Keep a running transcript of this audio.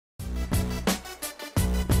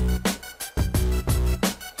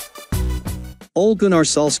Ole Gunnar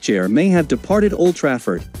Solskjaer may have departed Old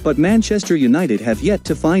Trafford, but Manchester United have yet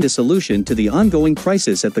to find a solution to the ongoing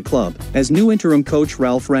crisis at the club, as new interim coach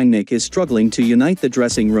Ralf Rangnick is struggling to unite the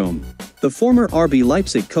dressing room. The former RB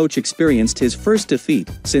Leipzig coach experienced his first defeat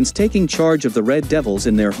since taking charge of the Red Devils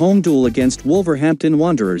in their home duel against Wolverhampton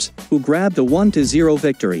Wanderers, who grabbed a 1-0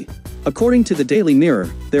 victory. According to the Daily Mirror,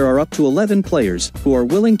 there are up to 11 players who are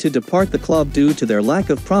willing to depart the club due to their lack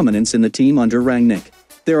of prominence in the team under Rangnick.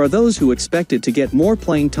 There are those who expected to get more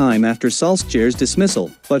playing time after Solskjaer's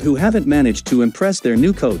dismissal, but who haven't managed to impress their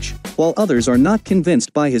new coach, while others are not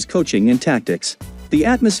convinced by his coaching and tactics. The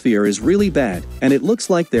atmosphere is really bad, and it looks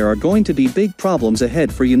like there are going to be big problems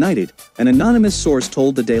ahead for United, an anonymous source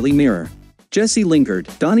told the Daily Mirror. Jesse Lingard,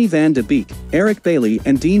 Donny van de Beek, Eric Bailly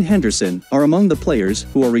and Dean Henderson are among the players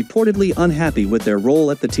who are reportedly unhappy with their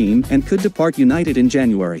role at the team and could depart United in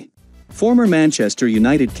January. Former Manchester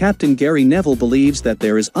United captain Gary Neville believes that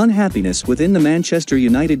there is unhappiness within the Manchester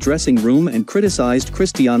United dressing room and criticized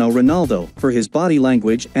Cristiano Ronaldo for his body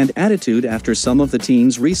language and attitude after some of the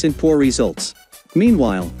team's recent poor results.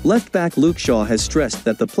 Meanwhile, left-back Luke Shaw has stressed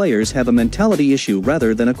that the players have a mentality issue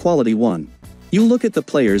rather than a quality one. "You look at the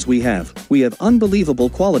players we have unbelievable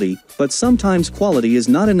quality, but sometimes quality is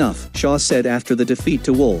not enough," Shaw said after the defeat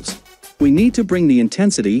to Wolves. "We need to bring the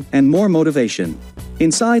intensity and more motivation.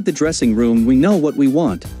 Inside the dressing room we know what we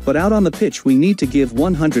want, but out on the pitch we need to give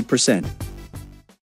 100%.